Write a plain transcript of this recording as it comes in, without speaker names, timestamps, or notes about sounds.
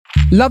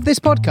Love this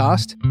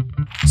podcast?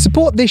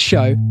 Support this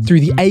show through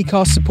the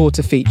Acast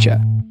supporter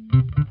feature.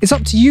 It's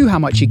up to you how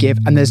much you give,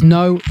 and there's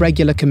no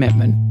regular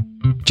commitment.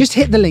 Just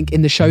hit the link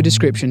in the show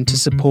description to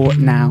support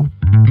now.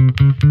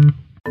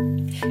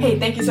 Hey,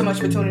 thank you so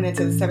much for tuning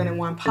into the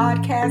 7-in-1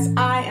 podcast.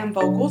 I am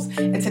Vocals,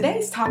 and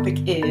today's topic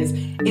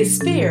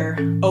is fear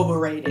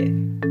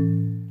overrated?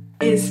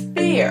 Is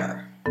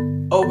fear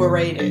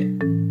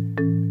overrated?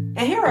 And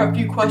here are a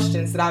few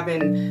questions that I've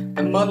been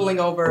muddling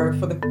over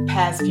for the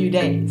past few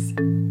days.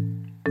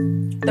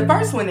 The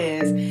first one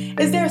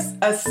is there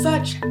a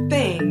such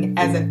thing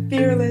as a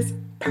fearless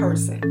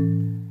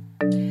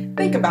person?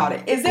 Think about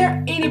it. Is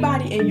there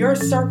anybody in your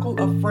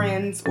circle of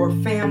friends or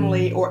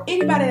family or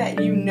anybody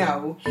that you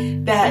know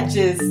that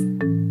just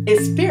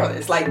is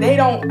fearless? Like they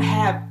don't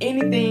have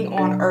anything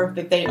on earth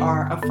that they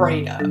are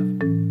afraid of?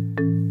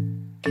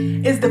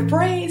 Is the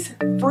phrase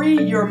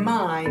free your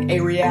mind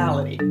a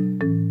reality?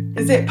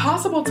 Is it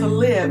possible to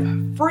live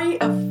free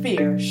of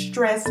fear,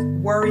 stress,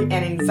 worry, and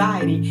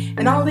anxiety,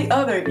 and all the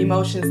other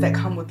emotions that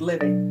come with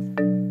living?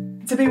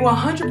 To be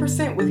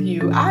 100% with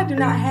you, I do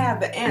not have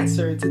the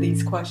answer to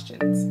these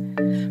questions.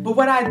 But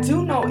what I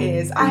do know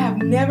is I have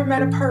never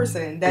met a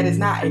person that is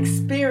not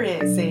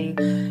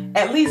experiencing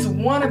at least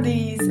one of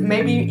these,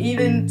 maybe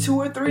even 2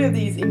 or 3 of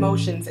these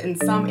emotions in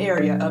some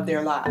area of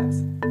their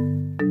lives.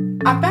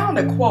 I found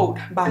a quote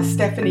by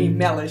Stephanie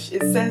Mellish.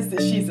 It says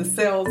that she's a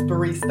sales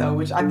barista,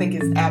 which I think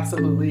is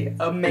absolutely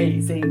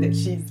amazing that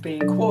she's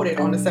being quoted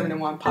on the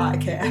 7-in-1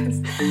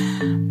 podcast.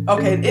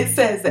 Okay, it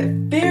says that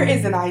fear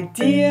is an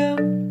idea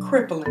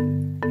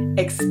crippling,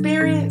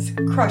 experience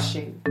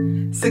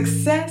crushing,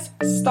 success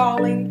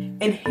stalling,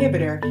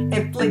 inhibitor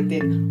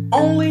inflicted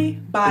only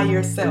by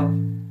yourself.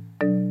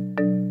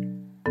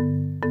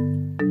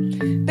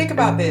 Think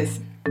about this.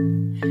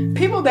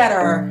 People that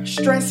are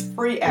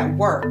stress-free at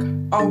work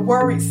are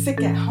worried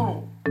sick at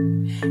home.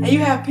 And you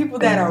have people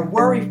that are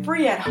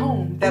worry-free at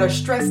home that are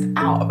stressed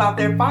out about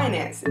their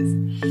finances.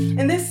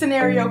 And this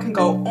scenario can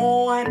go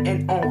on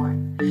and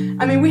on.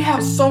 I mean, we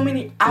have so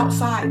many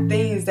outside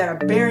things that are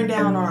bearing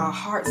down on our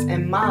hearts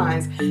and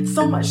minds,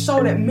 so much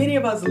so that many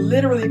of us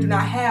literally do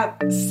not have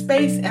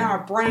space in our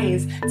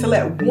brains to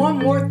let one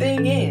more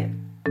thing in.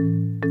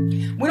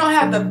 We don't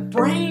have the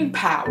brain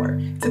power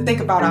to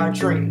think about our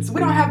dreams. We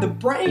don't have the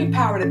brain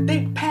power to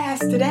think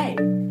past today.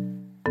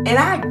 And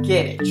I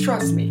get it,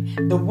 trust me.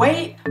 The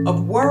weight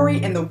of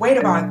worry and the weight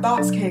of our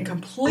thoughts can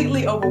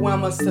completely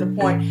overwhelm us to the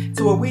point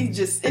to where it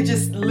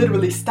just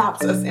literally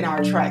stops us in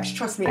our tracks.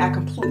 Trust me, I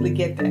completely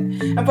get that.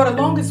 And for the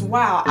longest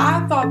while,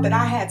 I thought that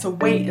I had to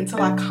wait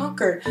until I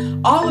conquered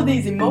all of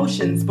these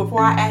emotions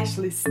before I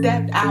actually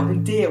stepped out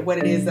and did what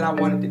it is that I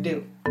wanted to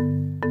do.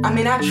 I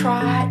mean, I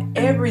tried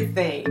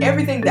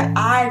everything that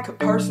I could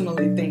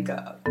personally think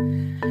of.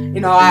 You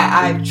know,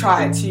 I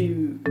tried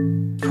to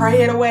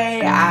pray it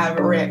away. I've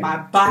read my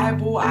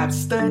Bible. I've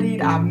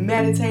studied. I've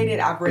meditated.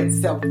 I've read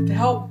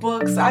self-help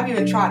books. I've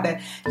even tried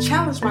to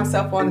challenge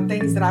myself on the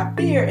things that I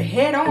fear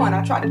head on.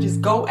 I tried to just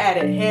go at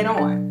it head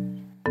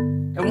on.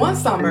 And one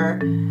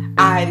summer,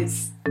 I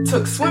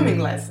took swimming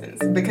lessons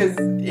because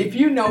if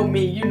you know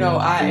me, you know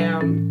I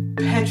am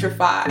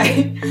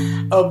petrified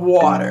of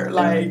water,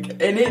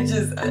 and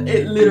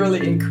it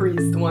literally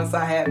increased once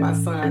I had my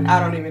son. I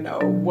don't even know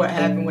what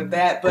happened with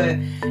that, but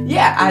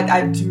yeah,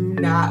 I do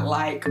not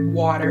like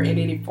water in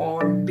any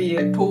form, be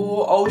it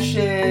pool,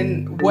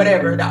 ocean,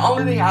 whatever. The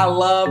only thing I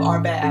love are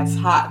baths,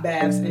 hot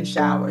baths and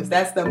showers.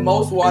 That's the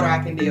most water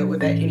I can deal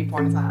with at any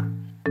point in time.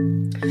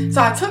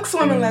 So I took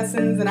swimming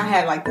lessons and I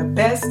had the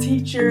best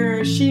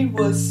teacher. She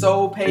was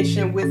so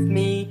patient with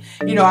me.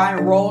 You know, I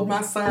enrolled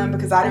my son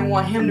because I didn't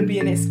want him to be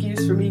an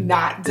excuse for me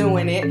not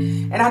doing it.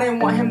 And I didn't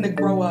want him to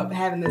grow up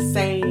having the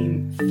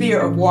same fear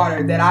of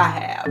water that I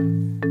have.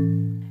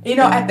 You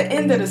know, at the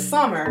end of the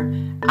summer,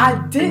 I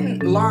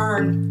didn't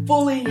learn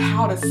fully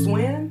how to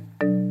swim.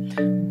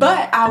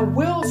 But I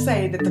will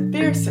say that the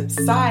fear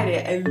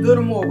subsided a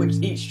little more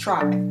with each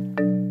try.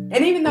 And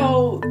even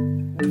though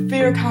the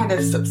fear kind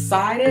of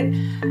subsided,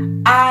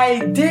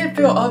 I did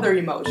feel other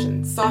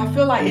emotions. So I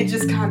feel like it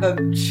just kind of,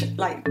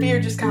 fear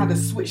just kind of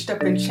switched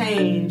up and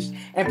changed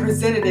and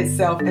presented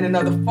itself in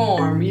another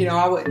form.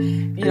 I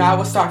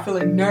would start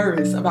feeling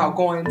nervous about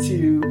going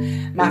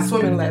to my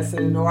swimming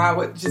lesson, or I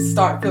would just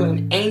start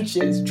feeling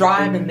anxious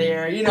driving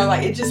there.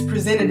 It just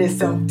presented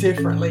itself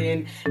differently.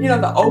 And,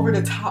 the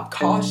over-the-top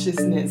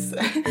cautiousness,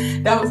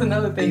 that was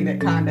another thing that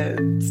kind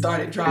of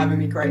started driving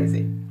me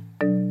crazy.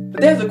 But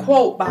there's a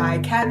quote by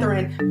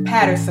Catherine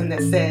Patterson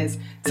that says,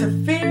 "To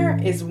fear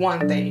is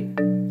one thing,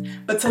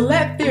 but to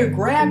let fear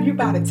grab you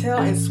by the tail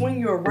and swing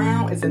you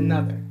around is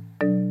another."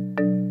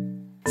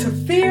 To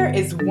fear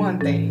is one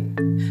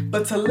thing,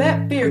 but to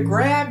let fear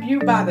grab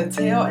you by the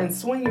tail and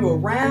swing you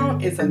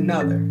around is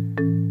another.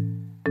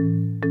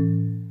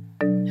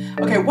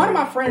 Okay, one of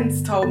my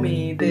friends told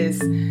me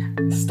this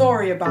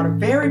story about a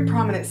very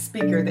prominent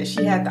speaker that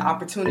she had the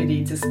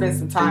opportunity to spend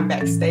some time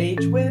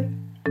backstage with.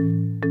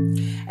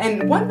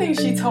 And one thing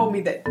she told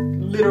me that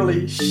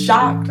literally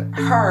shocked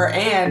her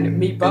and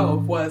me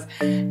both was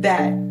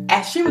that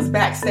as she was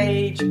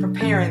backstage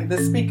preparing to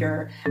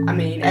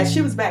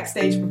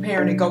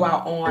go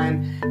out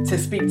on to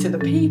speak to the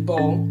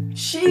people,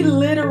 she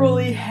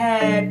literally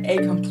had a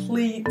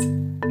complete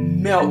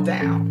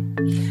meltdown.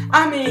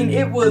 I mean,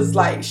 it was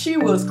like she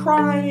was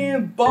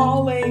crying,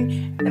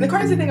 bawling, and the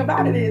crazy thing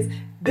about it is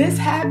this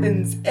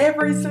happens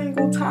every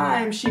single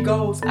time she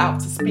goes out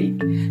to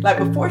speak. Like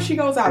before she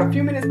goes out, a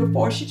few minutes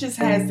before, she just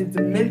has this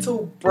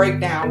mental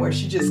breakdown where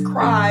she just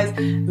cries,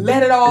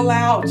 let it all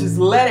out, just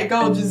let it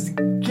go, just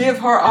give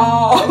her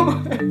all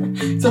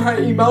to her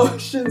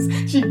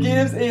emotions. She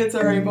gives in to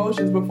her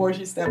emotions before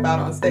she steps out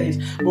on stage.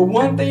 But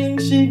one thing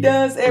she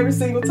does every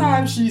single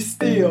time, she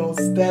still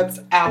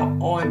steps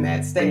out on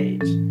that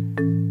stage.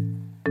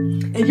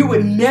 And you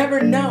would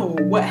never know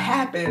what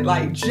happened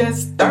like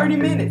just 30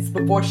 minutes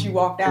before she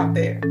walked out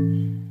there.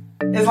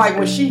 It's like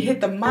when she hit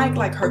the mic,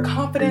 like her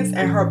confidence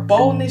and her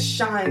boldness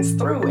shines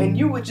through, and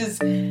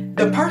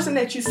the person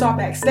that you saw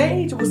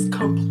backstage was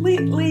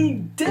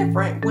completely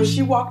different when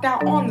she walked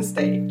out on the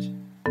stage.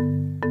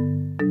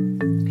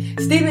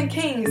 Stephen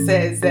King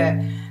says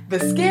that the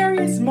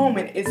scariest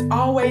moment is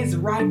always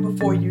right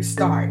before you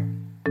start.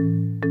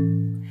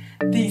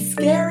 The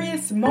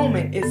scariest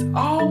moment is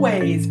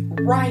always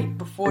right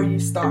before you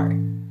start.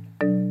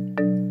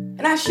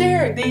 And I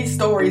shared these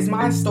stories,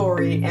 my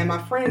story and my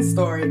friend's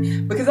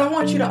story, because I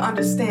want you to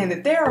understand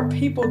that there are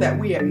people that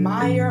we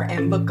admire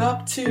and look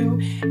up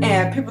to,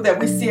 and people that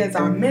we see as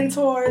our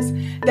mentors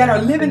that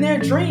are living their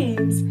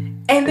dreams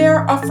and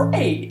they're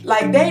afraid.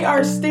 Like they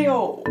are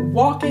still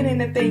walking in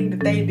the thing that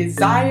they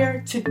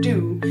desire to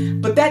do,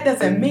 but that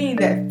doesn't mean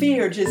that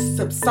fear just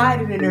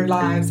subsided in their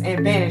lives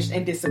and vanished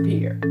and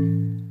disappeared.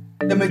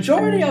 The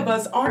majority of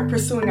us aren't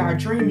pursuing our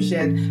dreams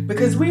yet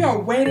because we are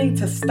waiting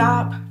to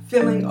stop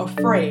feeling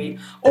afraid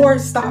or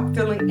stop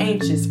feeling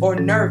anxious or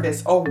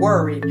nervous or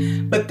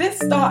worried. But this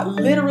thought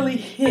literally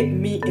hit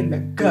me in the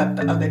gut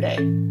the other day.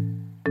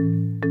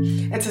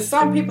 And to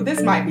some people,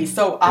 this might be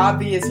so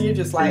obvious. You're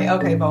just like,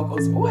 okay,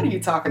 Vocals, what are you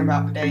talking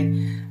about today?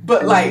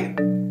 But like,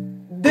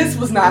 this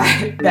was not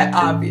that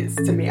obvious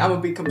to me. I'm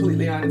going to be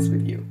completely honest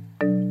with you.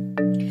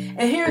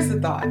 And here's the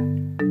thought.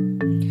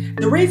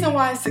 The reason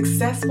why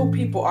successful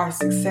people are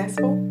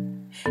successful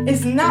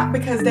is not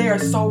because they are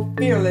so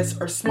fearless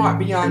or smart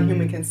beyond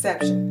human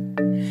conception.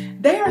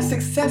 They are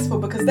successful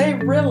because they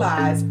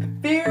realize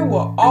fear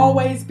will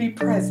always be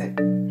present,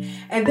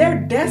 and their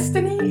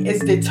destiny is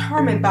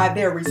determined by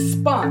their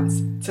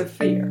response to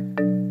fear.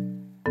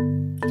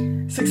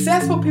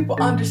 Successful people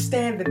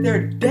understand that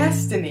their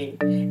destiny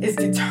is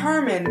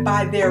determined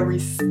by their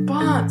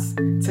response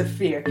to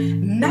fear.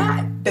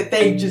 Not that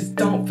they just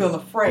don't feel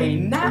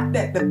afraid, not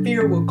that the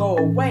fear will go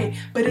away,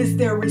 but it's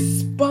their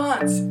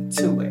response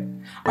to it.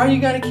 Are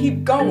you going to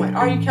keep going?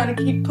 Are you going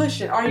to keep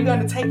pushing? Are you going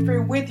to take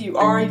fear with you?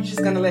 Or are you just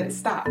going to let it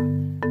stop?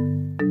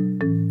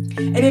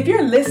 And if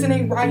you're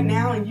listening right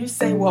now and you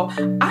say, well,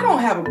 I don't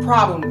have a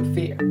problem with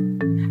fear,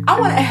 I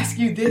want to ask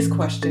you this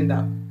question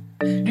though.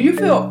 Do you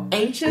feel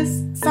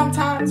anxious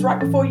sometimes right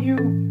before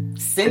you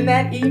send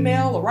that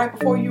email or right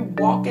before you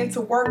walk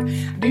into work?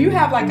 Do you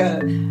have like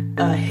a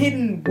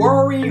hidden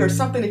worry or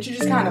something that you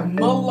just kind of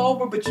mull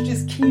over, but you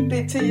just keep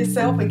it to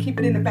yourself and keep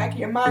it in the back of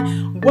your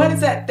mind? What is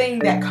that thing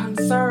that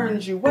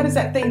concerns you? What is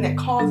that thing that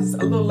causes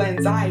a little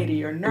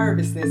anxiety or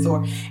nervousness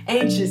or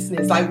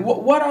anxiousness? Like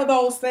what are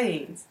those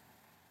things?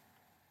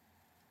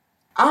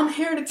 I'm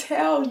here to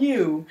tell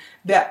you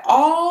that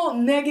all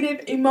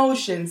negative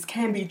emotions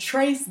can be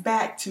traced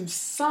back to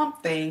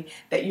something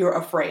that you're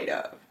afraid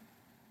of.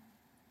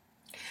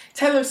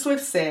 Taylor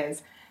Swift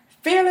says,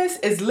 fearless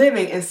is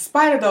living in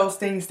spite of those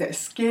things that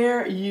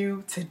scare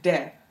you to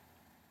death.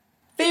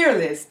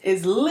 Fearless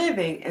is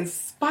living in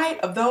spite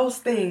of those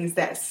things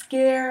that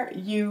scare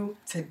you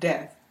to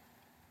death.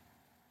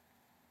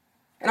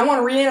 And I want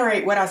to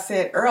reiterate what I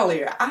said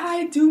earlier.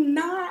 I do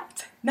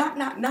not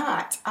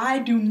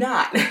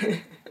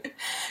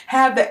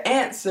have the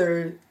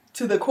answer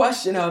to the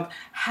question of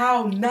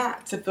how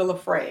not to feel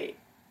afraid.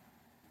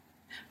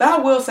 But I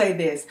will say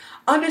this,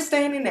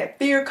 understanding that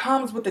fear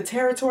comes with the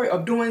territory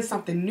of doing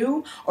something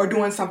new or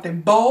doing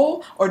something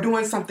bold or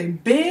doing something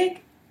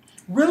big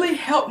really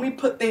helped me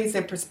put things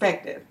in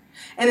perspective.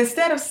 And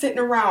instead of sitting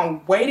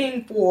around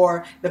waiting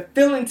for the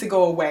feeling to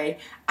go away,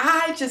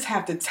 I just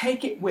have to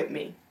take it with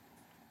me.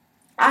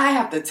 I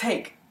have to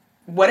take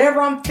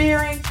whatever I'm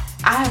fearing,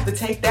 I have to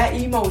take that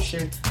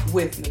emotion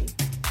with me.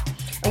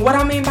 And what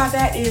I mean by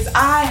that is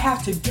I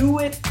have to do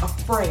it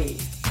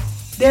afraid.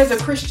 There's a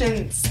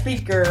Christian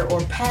speaker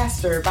or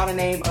pastor by the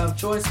name of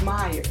Joyce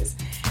Myers.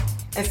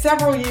 And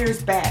several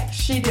years back,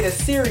 she did a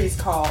series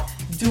called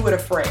Do It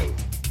Afraid.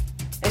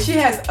 And she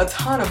has a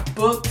ton of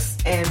books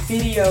and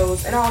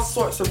videos and all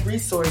sorts of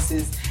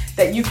resources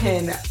that you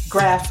can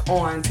grasp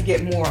on to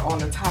get more on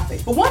the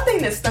topic. But one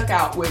thing that stuck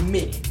out with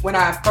me when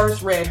I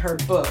first read her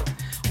book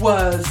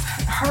was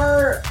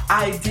her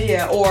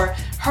idea or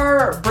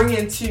her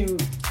bringing to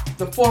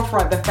the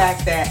forefront the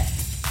fact that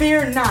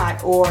fear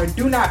not or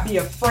do not be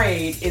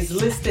afraid is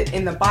listed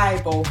in the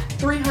Bible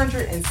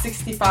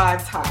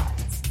 365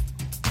 times.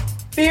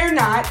 Fear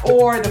not,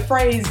 or the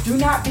phrase do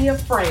not be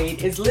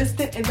afraid, is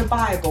listed in the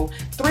Bible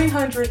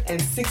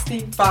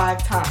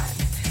 365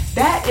 times.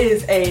 That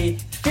is a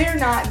fear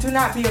not, do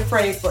not be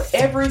afraid for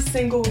every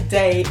single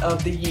day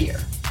of the year.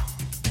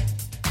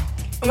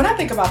 When I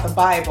think about the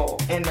Bible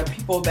and the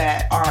people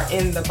that are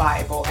in the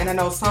Bible, and I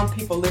know some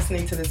people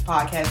listening to this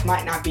podcast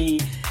might not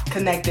be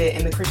connected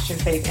in the Christian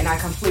faith, and I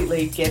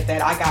completely get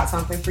that. I got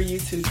something for you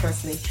too,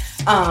 trust me.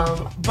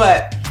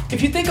 But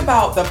if you think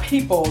about the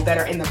people that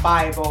are in the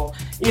Bible,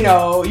 you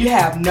know, you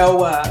have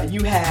Noah,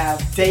 you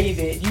have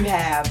David, you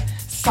have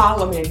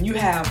Solomon, you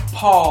have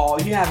Paul,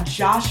 you have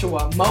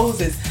Joshua,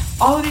 Moses,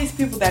 all of these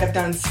people that have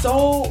done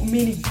so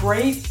many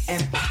great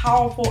and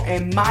powerful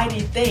and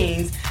mighty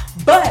things,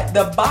 but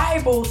the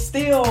Bible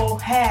still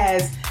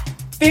has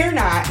fear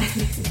not,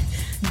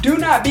 do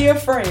not be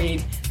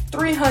afraid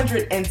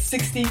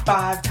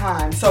 365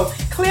 times. So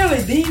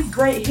clearly these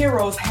great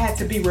heroes had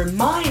to be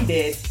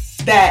reminded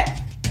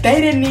that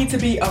they didn't need to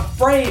be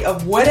afraid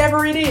of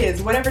whatever it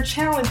is, whatever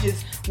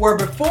challenges were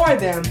before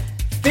them.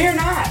 Fear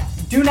not,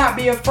 do not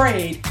be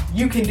afraid.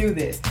 You can do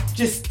this.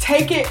 Just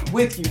take it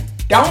with you.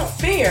 Don't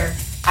fear,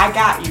 I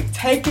got you.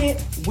 Take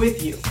it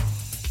with you.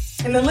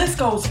 And the list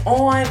goes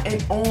on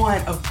and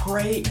on of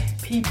great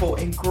people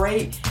and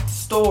great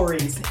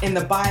stories in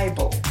the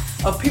Bible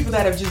of people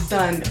that have just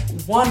done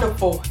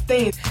wonderful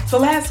things. So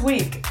last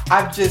week,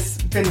 I've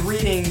just been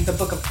reading the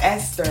book of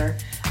Esther,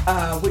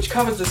 which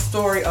covers the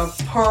story of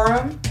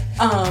Purim,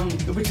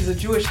 which is a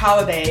Jewish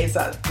holiday. It's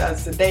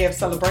a day of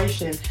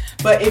celebration.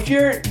 But if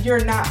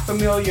you're not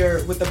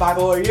familiar with the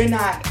Bible, or you're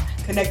not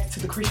connected to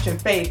the Christian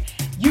faith,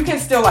 you can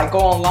still go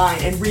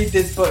online and read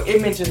this book.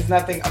 It mentions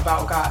nothing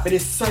about God, but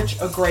it's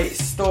such a great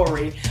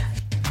story.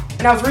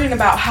 And I was reading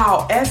about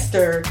how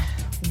Esther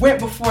went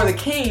before the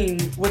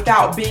king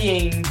without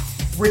being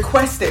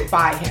requested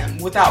by him,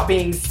 without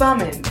being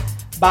summoned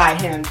by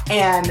him.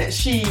 And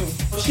she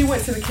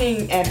went to the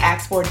king and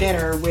asked for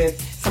dinner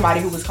with somebody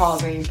who was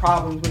causing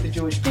problems with the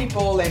Jewish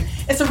people. And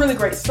it's a really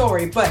great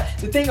story. But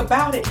the thing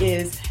about it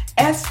is,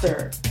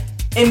 Esther,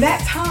 in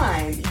that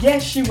time,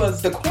 yes, she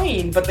was the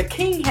queen, but the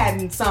king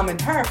hadn't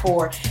summoned her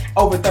for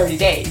over 30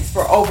 days,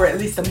 for over at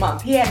least a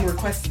month. He hadn't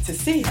requested to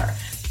see her.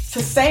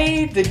 To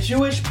save the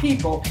Jewish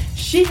people,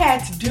 she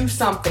had to do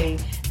something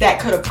that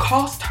could have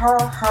cost her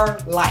her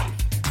life.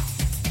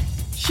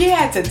 She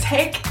had to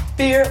take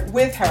fear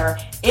with her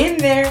in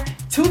there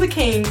to the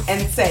king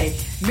and say,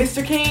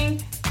 Mr.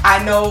 King,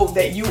 I know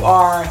that you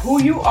are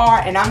who you are,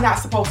 and I'm not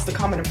supposed to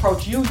come and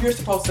approach you. You're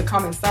supposed to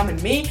come and summon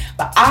me,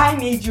 but I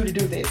need you to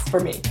do this for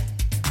me.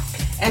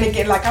 And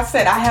again, like I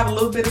said, I have a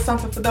little bit of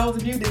something for those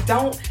of you that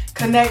don't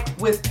connect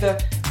with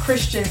the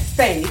Christian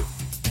faith.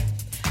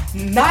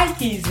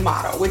 Nike's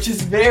motto, which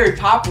is very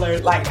popular,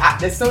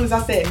 as soon as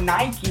I said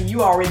Nike,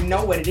 you already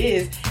know what it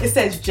is. It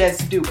says,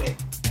 just do it.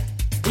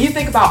 You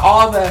think about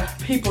all the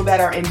people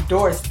that are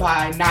endorsed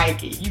by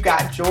Nike. You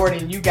got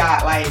Jordan, you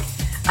got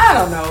I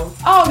don't know,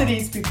 all of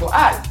these people,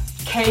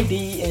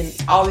 KD and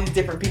all these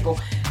different people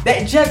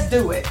that just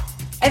do it.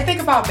 And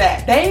think about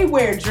that. They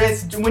wear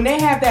when they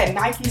have that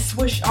Nike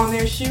swoosh on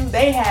their shoe,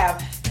 they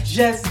have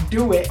just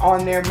do it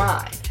on their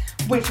mind.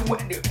 Which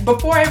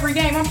before every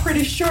game, I'm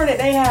pretty sure that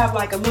they have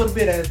a little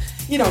bit of,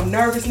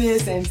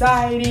 nervousness,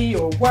 anxiety,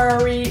 or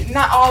worry.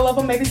 Not all of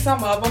them, maybe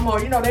some of them, or,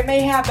 they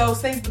may have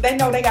those things, but they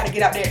know they got to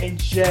get out there and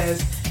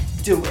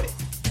just do it.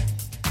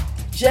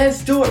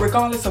 Just do it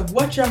regardless of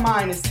what your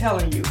mind is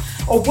telling you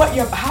or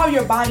how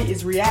your body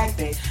is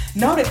reacting.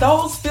 Know that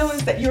those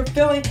feelings that you're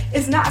feeling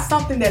is not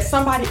something that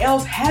somebody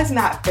else has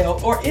not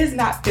felt or is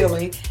not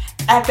feeling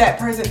at that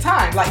present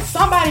time.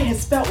 Somebody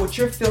has felt what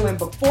you're feeling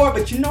before,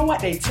 but you know what?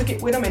 They took it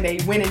with them and they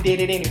went and did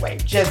it anyway.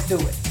 Just do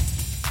it.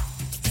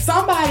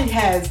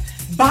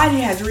 Body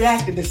has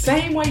reacted the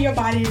same way your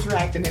body is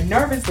reacting. The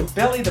nervous, the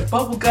belly, the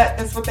bubble gut,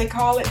 that's what they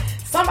call it.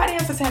 Somebody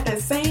else has had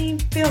that same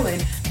feeling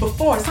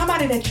before.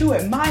 Somebody that you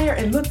admire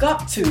and look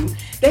up to,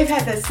 they've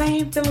had that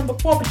same feeling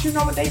before, but you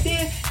know what they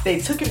did? They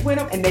took it with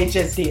them and they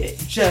just did it.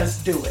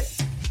 Just do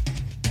it.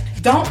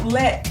 Don't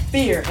let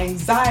fear,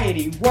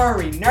 anxiety,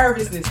 worry,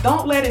 nervousness,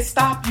 don't let it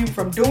stop you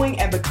from doing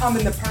and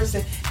becoming the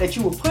person that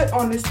you were put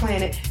on this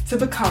planet to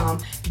become.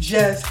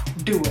 Just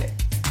do it.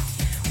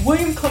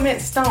 William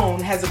Clement Stone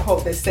has a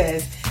quote that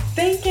says,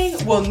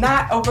 "Thinking will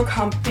not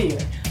overcome fear,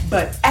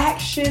 but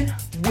action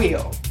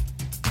will."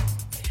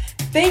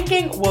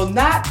 Thinking will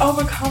not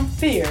overcome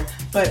fear,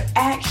 but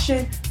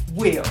action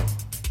will.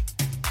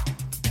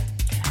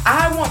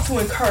 I want to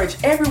encourage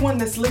everyone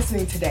that's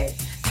listening today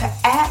to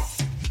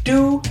act,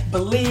 do,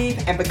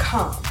 believe, and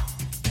become.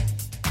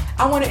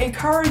 I want to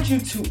encourage you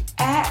to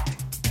act,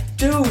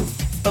 do,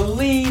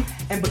 believe,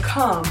 and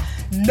become.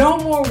 No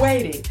more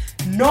waiting,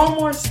 no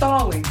more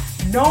stalling,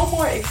 no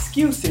more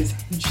excuses.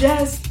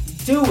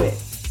 Just do it.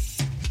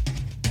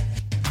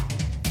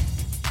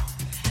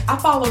 I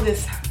follow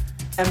this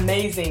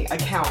amazing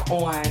account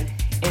on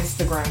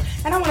Instagram,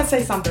 and I want to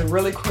say something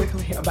really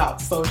quickly about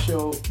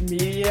social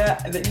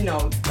media that,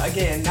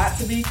 again, not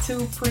to be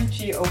too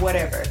preachy or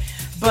whatever,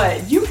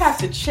 But you have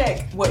to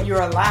check what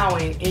you're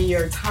allowing in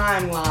your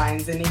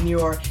timelines and in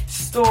your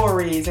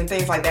stories and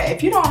things like that.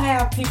 If you don't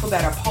have people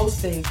that are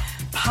posting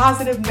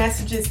positive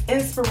messages,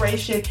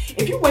 inspiration,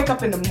 if you wake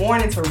up in the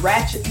morning to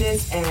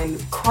ratchetness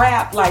and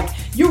crap, like,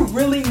 you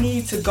really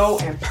need to go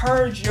and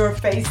purge your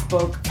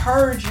Facebook,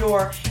 purge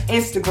your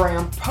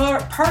Instagram,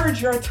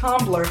 purge your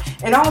Tumblr,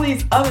 and all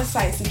these other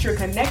sites that you're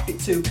connected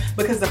to,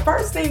 because the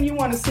first thing you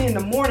want to see in the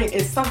morning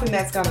is something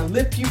that's going to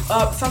lift you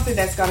up, something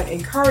that's going to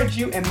encourage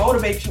you and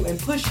motivate you and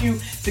push you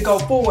to go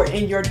forward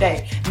in your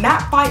day.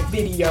 Not fight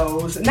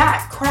videos,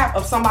 not crap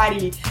of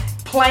somebody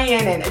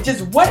playing and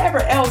just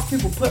whatever else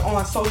people put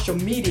on social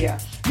media.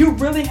 You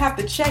really have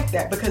to check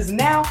that, because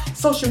now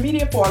social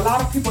media for a lot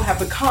of people have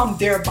become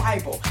their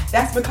Bible.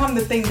 That's become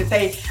the thing that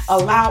they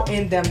allow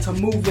in them to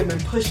move them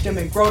and push them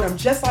and grow them,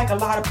 just like a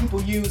lot of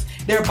people use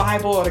their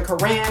Bible or the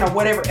Quran or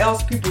whatever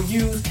else people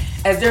use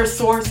as their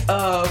source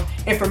of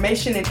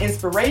information and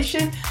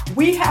inspiration.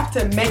 We have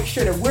to make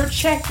sure that we're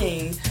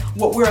checking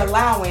what we're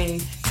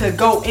allowing to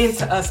go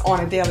into us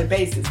on a daily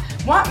basis.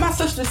 My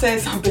sister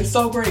said something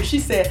so great. She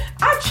said,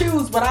 I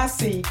choose what I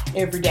see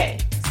every day.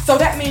 So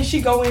that means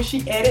she go in,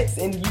 she edits,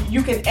 and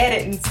you can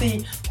edit and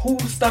see who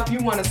stuff you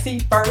want to see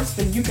first,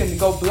 and you can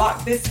go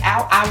block this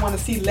out. I want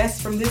to see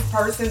less from this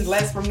person,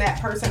 less from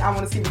that person. I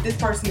want to see what this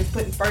person is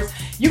putting first.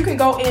 You can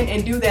go in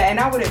and do that, and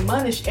I would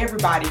admonish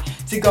everybody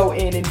to go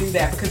in and do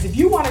that, because if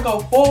you want to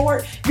go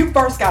forward, you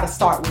first got to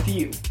start with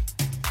you.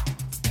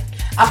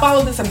 I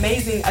follow this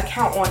amazing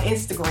account on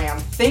Instagram,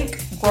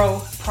 Think,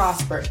 Grow,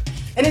 Prosper,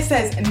 and it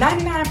says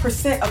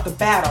 99% of the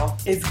battle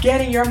is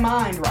getting your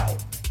mind right.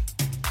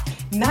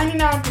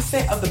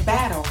 99% of the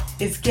battle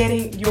is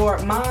getting your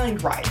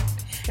mind right.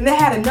 And they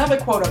had another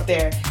quote up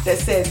there that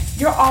says,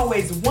 you're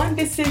always one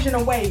decision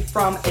away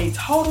from a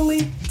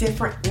totally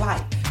different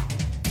life.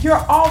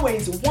 You're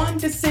always one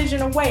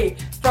decision away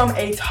from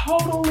a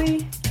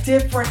totally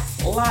different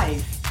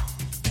life.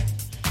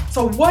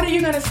 So what are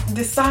you going to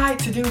decide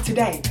to do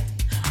today?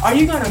 Are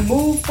you going to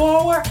move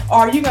forward, or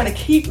are you going to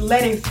keep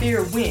letting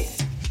fear win?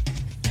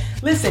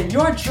 Listen,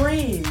 your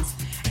dreams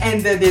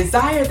and the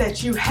desire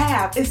that you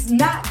have is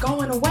not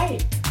going away.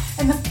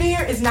 And the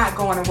fear is not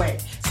going away.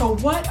 So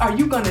what are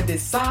you going to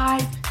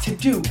decide to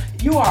do?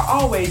 You are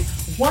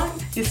always one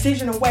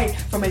decision away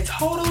from a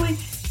totally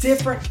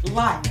different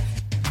life.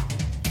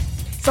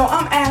 So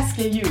I'm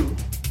asking you,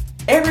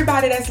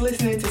 everybody that's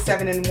listening to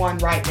 7 in 1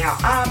 right now,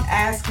 I'm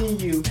asking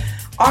you,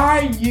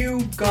 are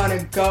you going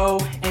to go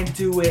and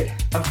do it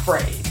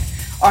afraid?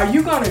 Are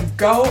you going to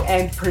go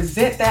and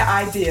present that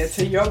idea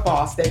to your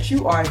boss that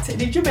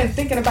that you've been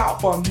thinking about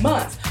for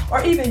months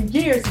or even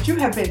years, that you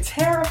have been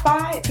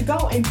terrified to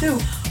go and do?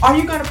 Are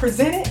you going to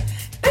present it?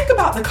 Think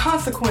about the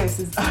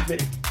consequences of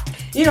it.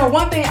 You know,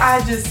 one thing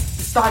I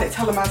just started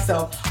telling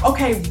myself,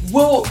 okay,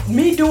 will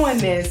me doing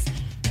this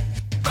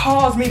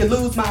cause me to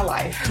lose my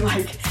life?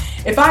 Like,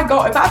 if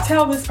I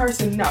tell this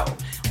person no,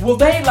 will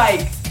they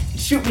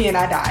shoot me and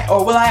I die,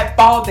 or will I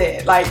fall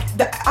dead? I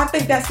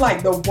think that's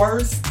the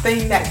worst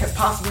thing that could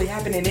possibly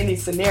happen in any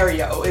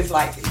scenario is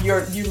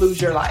you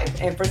lose your life.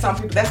 And for some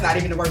people that's not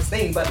even the worst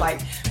thing, but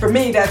for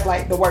me that's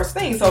the worst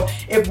thing. So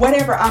if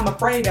whatever I'm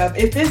afraid of,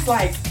 if it's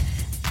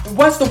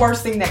what's the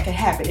worst thing that can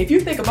happen? If you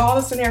think of all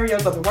the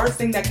scenarios of the worst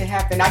thing that can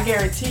happen, I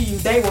guarantee you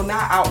they will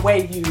not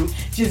outweigh you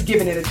just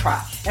giving it a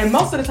try. And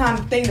most of the time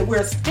the thing that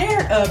we're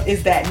scared of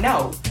is that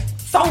no.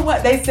 So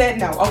what? They said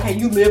no. Okay,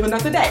 you live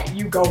another day.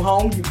 You go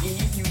home, you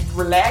eat, you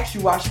relax,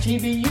 you watch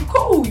TV, you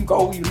cool,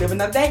 you live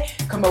another day,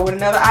 come up with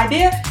another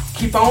idea,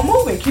 keep on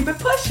moving, keep it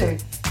pushing.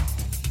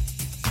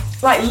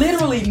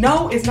 Literally,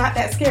 no is not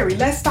that scary.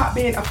 Let's stop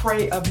being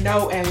afraid of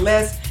no, and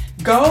let's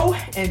go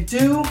and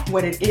do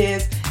what it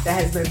is that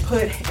has been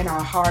put in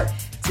our heart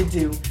to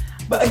do.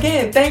 But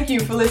again, thank you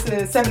for listening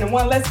to 7 in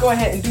 1. Let's go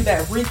ahead and do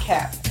that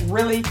recap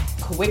really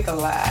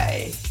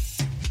quickly.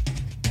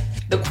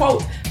 The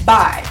quote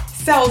by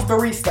sales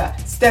barista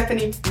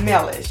Stephanie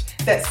Mellish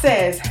that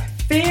says,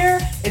 fear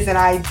is an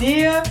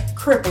idea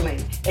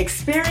crippling,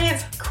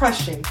 experience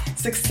crushing,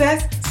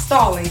 success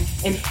stalling,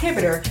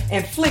 inhibitor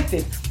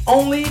inflicted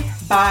only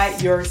by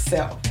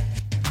yourself.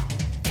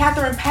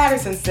 Catherine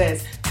Patterson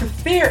says, to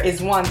fear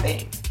is one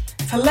thing.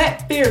 To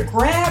let fear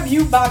grab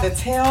you by the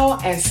tail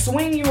and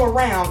swing you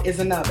around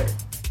is another.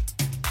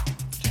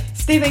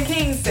 Stephen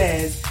King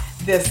says,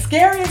 the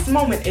scariest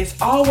moment is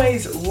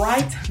always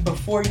right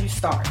before you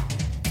start.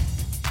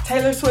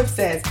 Taylor Swift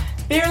says,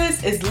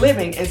 fearless is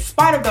living in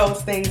spite of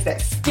those things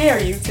that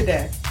scare you to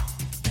death.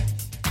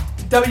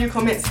 W.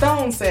 Clement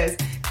Stone says,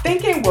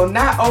 thinking will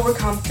not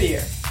overcome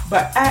fear,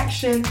 but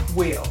action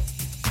will.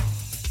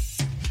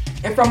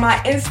 And from my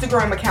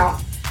Instagram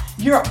account,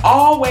 you're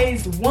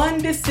always one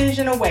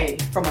decision away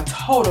from a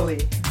totally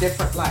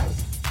different life.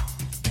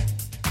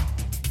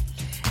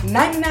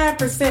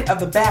 99% of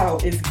the battle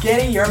is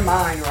getting your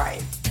mind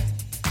right.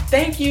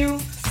 Thank you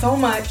so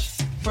much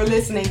for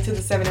listening to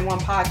the 7 in 1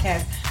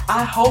 podcast.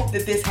 I hope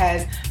that this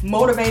has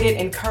motivated,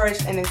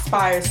 encouraged, and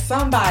inspired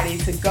somebody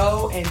to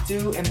go and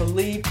do and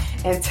believe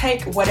and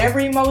take whatever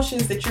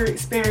emotions that you're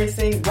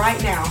experiencing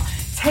right now.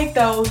 take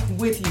those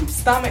with you.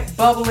 Stomach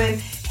bubbling,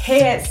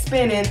 head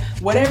spinning,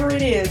 whatever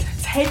it is,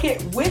 take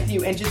it with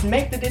you and just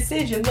make the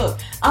decision. Look,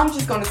 I'm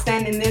just going to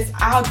stand in this.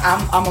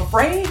 I'm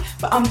afraid,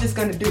 but I'm just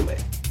going to do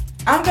it.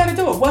 I'm going to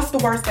do it. What's the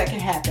worst that can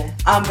happen?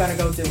 I'm going to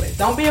go do it.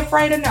 Don't be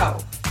afraid of no.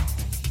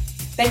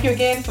 Thank you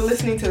again for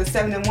listening to the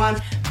 7 in 1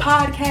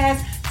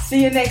 podcast.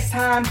 See you next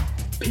time.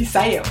 Peace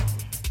out.